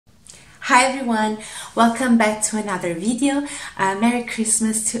Hi everyone, welcome back to another video. Merry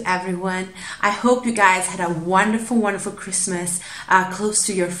Christmas to everyone. I hope you guys had a wonderful Christmas close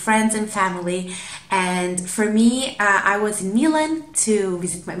to your friends and family. And for me, I was in Milan to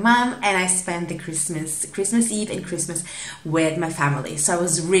visit my mom, and I spent the Christmas Eve and Christmas with my family. So I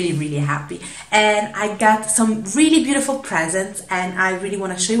was really happy, and I got some really beautiful presents, and I really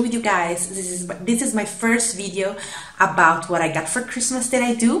want to share with you guys. This is my first video about what I got for Christmas that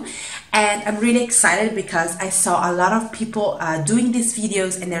I do, and I'm really excited because I saw a lot of people doing these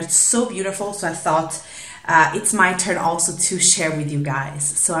videos and they're so beautiful, so I thought it's my turn also to share with you guys.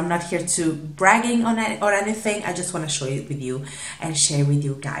 So I'm not here to bragging on it or anything. I just want to show it with you and share with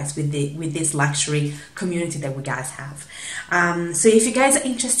you guys with this luxury community that we guys have. So if you guys are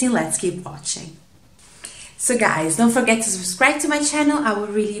interested, let's keep watching. So guys, don't forget to subscribe to my channel. I would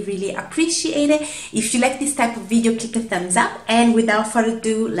really appreciate it. If you like this type of video, click a thumbs up, and without further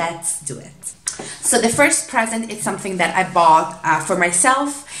ado, let's do it. So the first present is something that I bought for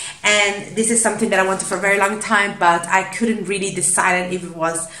myself, and this is something that I wanted for a very long time, but I couldn't really decide if it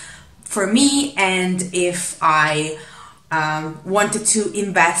was for me and if I wanted to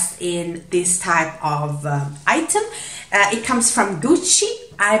invest in this type of item. It comes from Gucci.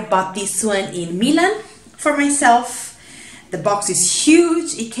 I bought this one in Milan for myself. The box is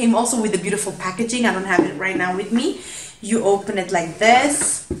huge. It came also with the beautiful packaging. I don't have it right now with me. You open it like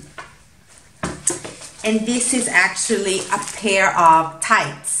this, and this is actually a pair of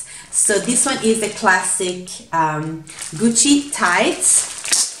tights. So this one is the classic Gucci tights,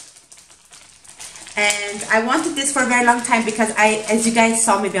 and I wanted this for a very long time because as you guys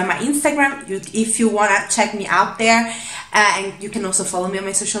saw maybe on my Instagram, if you want to check me out there, and you can also follow me on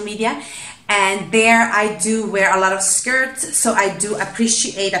my social media, and there I do wear a lot of skirts, so I do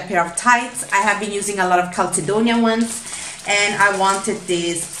appreciate a pair of tights. I have been using a lot of Calcedonia ones, and I wanted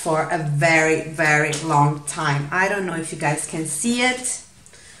this for a very long time. I don't know if you guys can see it.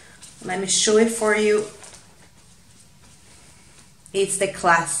 Let me show it for you. It's the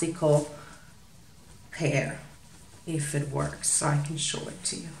classical pair, if it works, so I can show it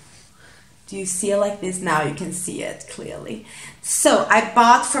to you. Do you see it like this? Now you can see it clearly. So I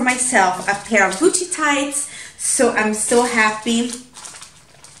bought for myself a pair of Gucci tights, so I'm so happy.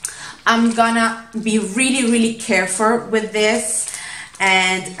 I'm gonna be really careful with this,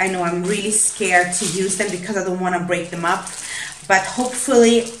 and I know I'm really scared to use them because I don't want to break them up, but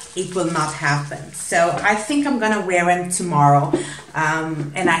hopefully it will not happen. So I think I'm gonna wear them tomorrow,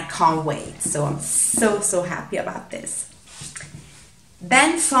 and I can't wait. So I'm so happy about this.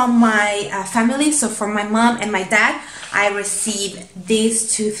 Then from my family, so from my mom and my dad, I received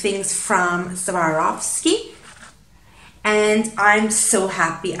these two things from Swarovski, and I'm so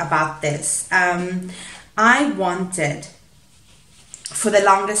happy about this. I wanted for the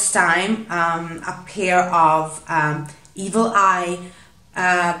longest time a pair of Evil Eye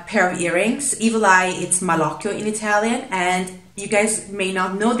pair of earrings. Evil Eye, it's malocchio in Italian, and you guys may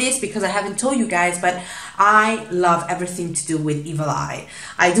not know this because I haven't told you guys, but I love everything to do with Evil Eye.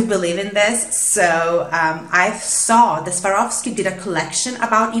 I do believe in this. So I saw the Swarovski did a collection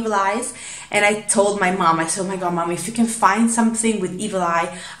about Evil Eyes, and I told my mom, I said, oh my god mom, if you can find something with Evil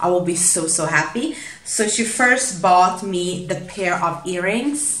Eye, I will be so happy. So she first bought me the pair of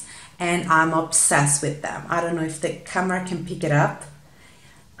earrings, and I'm obsessed with them. I don't know if the camera can pick it up.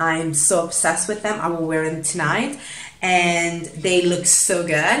 I'm so obsessed with them. I will wear them tonight, and they look so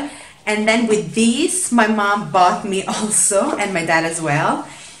good. And then with these, my mom bought me also, and my dad as well.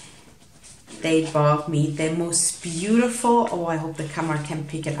 They bought me the most beautiful, oh, I hope the camera can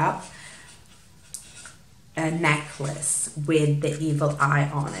pick it up, a necklace with the Evil Eye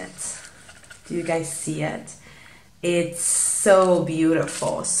on it. Do you guys see it? It's so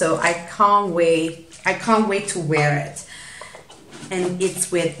beautiful. So I can't wait to wear it. And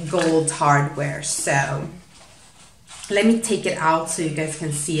it's with gold hardware, so let me take it out so you guys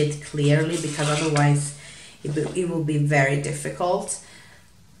can see it clearly, because otherwise it will be very difficult.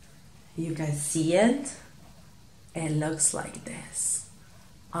 You guys see it? It looks like this.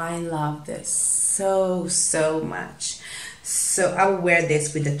 I love this so much. So I will wear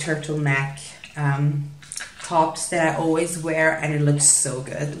this with the turtleneck tops that I always wear, and it looks so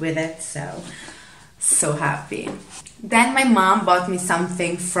good with it, so happy. Then my mom bought me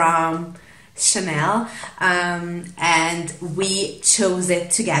something from Chanel, and we chose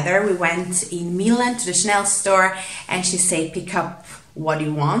it together. We went in Milan to the Chanel store, and she said, pick up what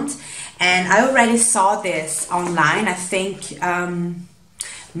you want. And I already saw this online. I think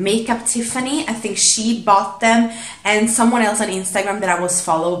Makeup Tiffany, I think she bought them, and someone else on Instagram that I was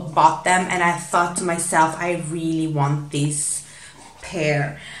followed bought them, and I thought to myself, I really want this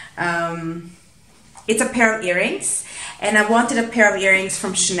pair. It's a pair of earrings, and I wanted a pair of earrings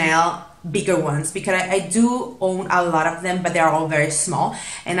from Chanel, bigger ones, because I do own a lot of them, but they're all very small,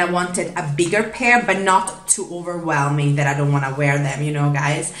 and I wanted a bigger pair, but not too overwhelming that I don't want to wear them, you know,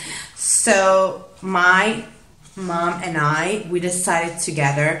 guys. So my mom and we decided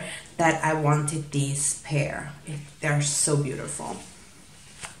together that I wanted these pair. They're so beautiful.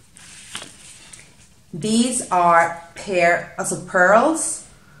 These are pair of pearls.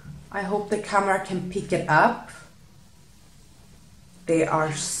 I hope the camera can pick it up. They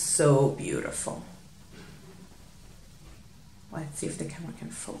are so beautiful. Let's see if the camera can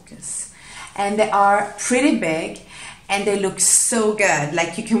focus. And they are pretty big, and they look so good.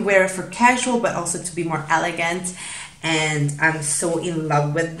 Like, you can wear it for casual, but also to be more elegant. And I'm so in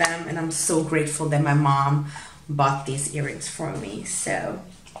love with them, and I'm so grateful that my mom bought these earrings for me. So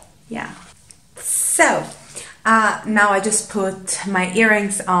yeah. So now I just put my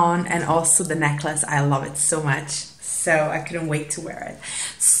earrings on, and also the necklace. I love it so much, so I couldn't wait to wear it.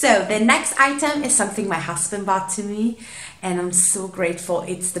 So the next item is something my husband bought to me, and I'm so grateful.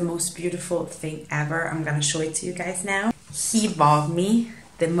 It's the most beautiful thing ever. I'm gonna show it to you guys now. He bought me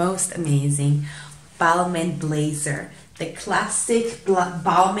the most amazing Balmain Blazer, the classic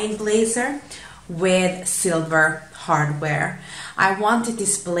Balmain Blazer with silver hardware. I wanted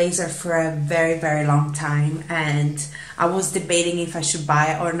this blazer for a very, very long time, and I was debating if I should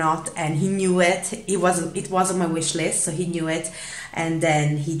buy it or not, and he knew it. It was on my wish list, so he knew it, and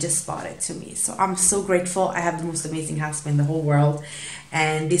then he just bought it to me. So I'm so grateful. I have the most amazing husband in the whole world,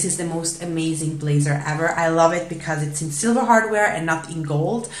 and this is the most amazing blazer ever. I love it because it's in silver hardware and not in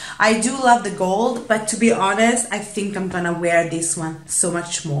gold. I do love the gold, but to be honest, I think I'm gonna wear this one so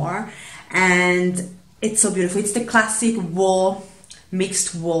much more. And it's so beautiful. It's the classic wool,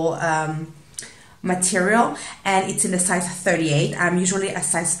 mixed wool material, and it's in the size 38. I'm usually a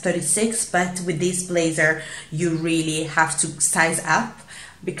size 36, but with this blazer you really have to size up,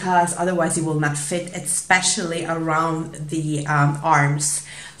 because otherwise it will not fit, especially around the arms.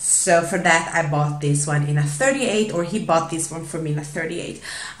 So for that I bought this one in a 38, or he bought this one for me in a 38.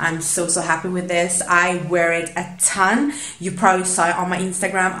 I'm so happy with this. I wear it a ton. You probably saw it on my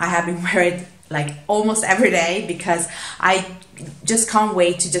Instagram. I have been wearing it like almost every day, because I just can't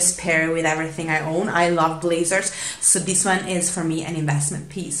wait to just pair it with everything I own. I love blazers, so this one is for me an investment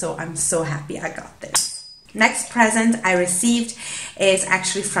piece. So I'm so happy I got this. Next present I received is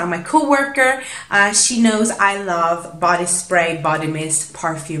actually from my co-worker. She knows I love body spray, body mist,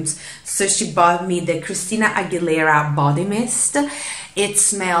 perfumes. So she bought me the Christina Aguilera body mist. It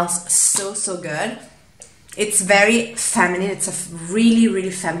smells so good. It's very feminine. It's a really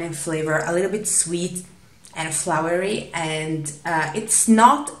feminine flavor, a little bit sweet and flowery, and it's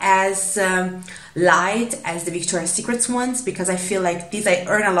not as light as the Victoria's Secret ones, because I feel like these, I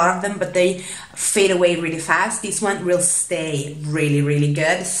earn a lot of them, but they fade away really fast. This one will stay really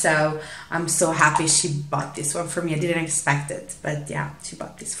good, so I'm so happy she bought this one for me. I didn't expect it, but yeah, she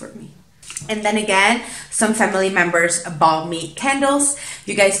bought this for me. And then again, some family members bought me candles.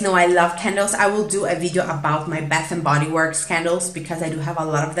 You guys know I love candles. I will do a video about my Bath and Body Works candles, because I do have a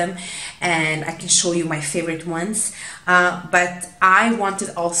lot of them, and I can show you my favorite ones. But I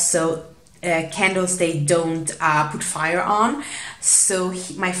wanted also candles they don't put fire on. So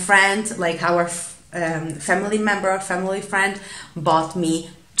my friend, like our family member, family friend, bought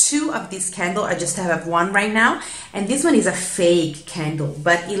me 2 of this candle. I just have one right now, and this one is a fake candle,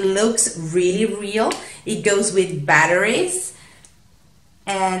 but it looks really real. It goes with batteries,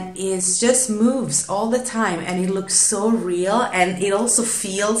 and it just moves all the time, and it looks so real, and it also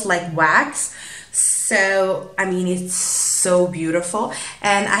feels like wax. So I mean, it's so beautiful,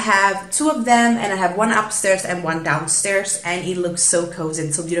 and I have 2 of them, and I have one upstairs and one downstairs, and it looks so cozy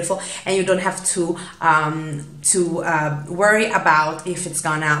and so beautiful, and you don't have to worry about if it's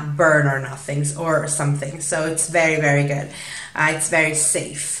gonna burn or nothing or something. So it's very good. It's very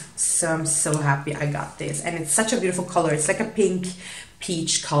safe. So I'm so happy I got this, and it's such a beautiful color. It's like a pink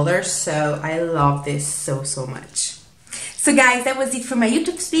peach color, so I love this so much. So guys, that was it for my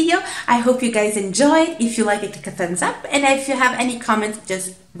YouTube video. I hope you guys enjoyed. If you like it, click a thumbs up, and if you have any comments,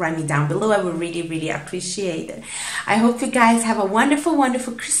 just write me down below. I would really appreciate it. I hope you guys have a wonderful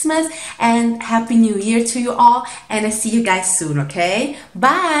Christmas and Happy New Year to you all, and I see you guys soon, okay?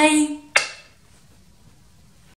 Bye!